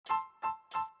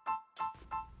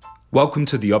Welcome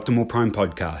to the Optimal Prime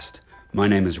Podcast. My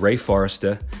name is Ray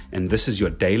Forrester, and this is your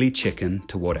daily check-in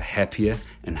toward a happier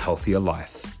and healthier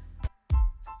life.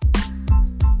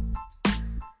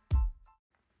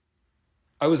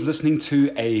 I was listening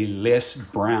to a Les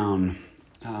Brown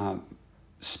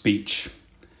speech,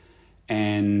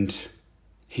 and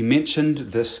he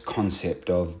mentioned this concept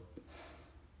of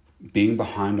being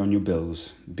behind on your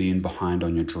bills, being behind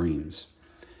on your dreams.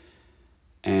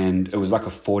 And it was like a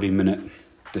 40-minute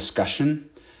discussion,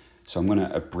 so I'm going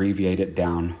to abbreviate it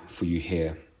down for you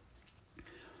here.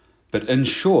 But in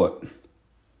short,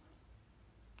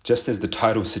 just as the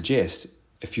title suggests,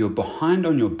 if you're behind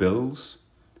on your bills,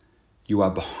 you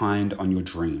are behind on your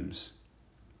dreams.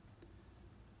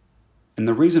 And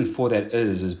the reason for that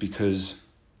is because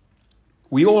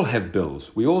we all have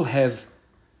bills. We all have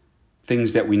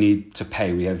things that we need to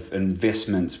pay. We have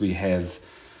investments, we have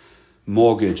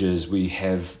mortgages, we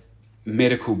have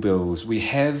medical bills, we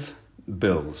have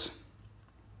bills.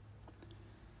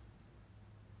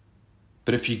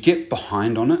 But if you get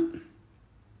behind on it,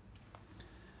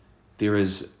 there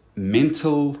is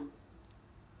mental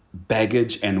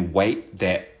baggage and weight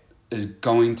that is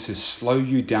going to slow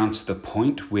you down to the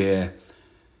point where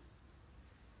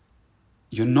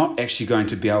you're not actually going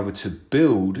to be able to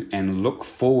build and look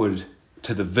forward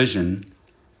to the vision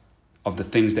of the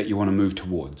things that you want to move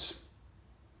towards.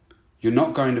 You're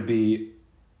not going to be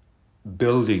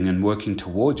building and working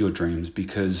towards your dreams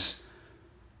because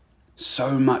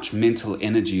so much mental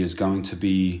energy is going to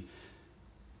be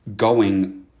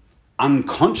going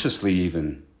unconsciously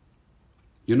even.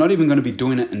 You're not even going to be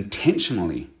doing it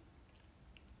intentionally.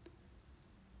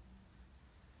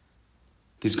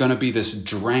 There's going to be this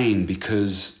drain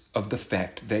because of the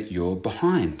fact that you're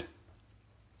behind.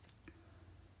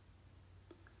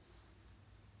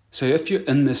 So if you're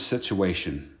in this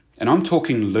situation, and I'm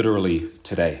talking literally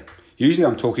today. Usually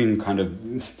I'm talking kind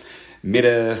of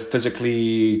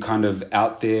metaphysically kind of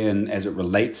out there and as it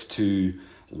relates to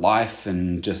life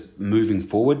and just moving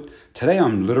forward. Today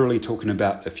I'm literally talking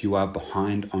about if you are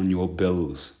behind on your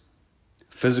bills.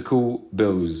 Physical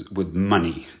bills with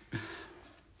money.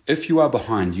 If you are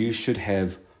behind, you should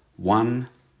have one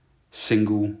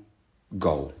single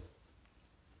goal.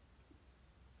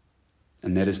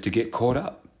 And that is to get caught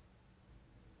up.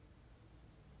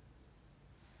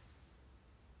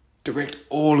 Direct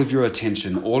all of your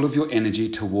attention, all of your energy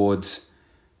towards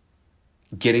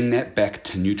getting that back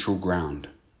to neutral ground.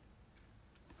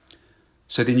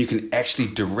 So then you can actually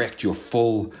direct your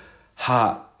full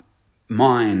heart,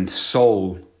 mind,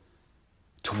 soul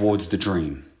towards the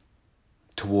dream,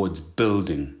 towards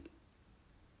building,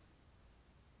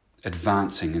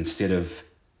 advancing instead of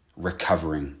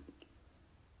recovering.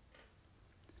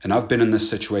 And I've been in this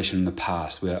situation in the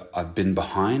past where I've been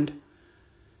behind.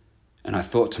 And I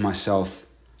thought to myself,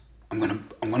 I'm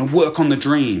gonna work on the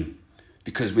dream,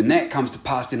 because when that comes to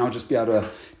pass, then I'll just be able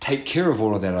to take care of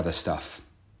all of that other stuff.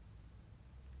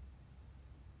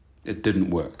 It didn't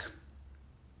work,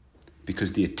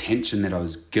 because the attention that I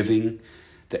was giving,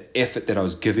 the effort that I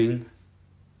was giving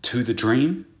to the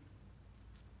dream,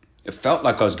 it felt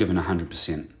like I was giving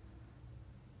 100%.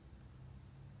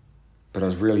 But I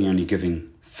was really only giving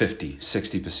 50,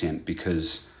 60%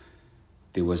 because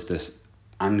there was this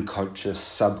unconscious,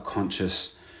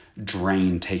 subconscious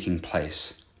drain taking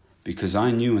place because I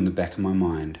knew in the back of my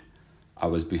mind I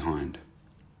was behind.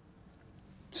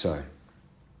 So,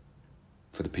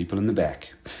 for the people in the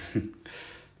back,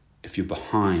 if you're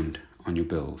behind on your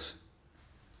bills,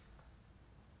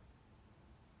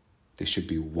 there should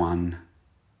be one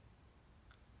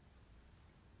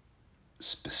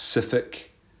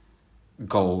specific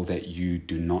goal that you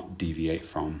do not deviate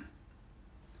from,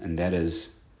 and that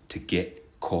is to get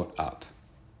caught up.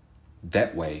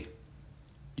 That way,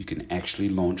 you can actually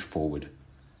launch forward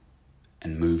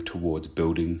and move towards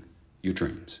building your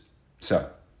dreams. So,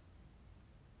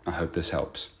 I hope this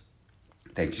helps.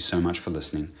 Thank you so much for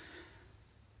listening.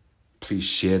 Please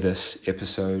share this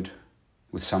episode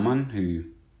with someone who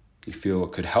you feel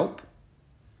it could help.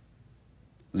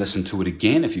 Listen to it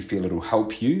again if you feel it'll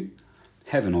help you.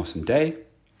 Have an awesome day,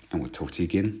 and we'll talk to you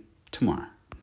again tomorrow.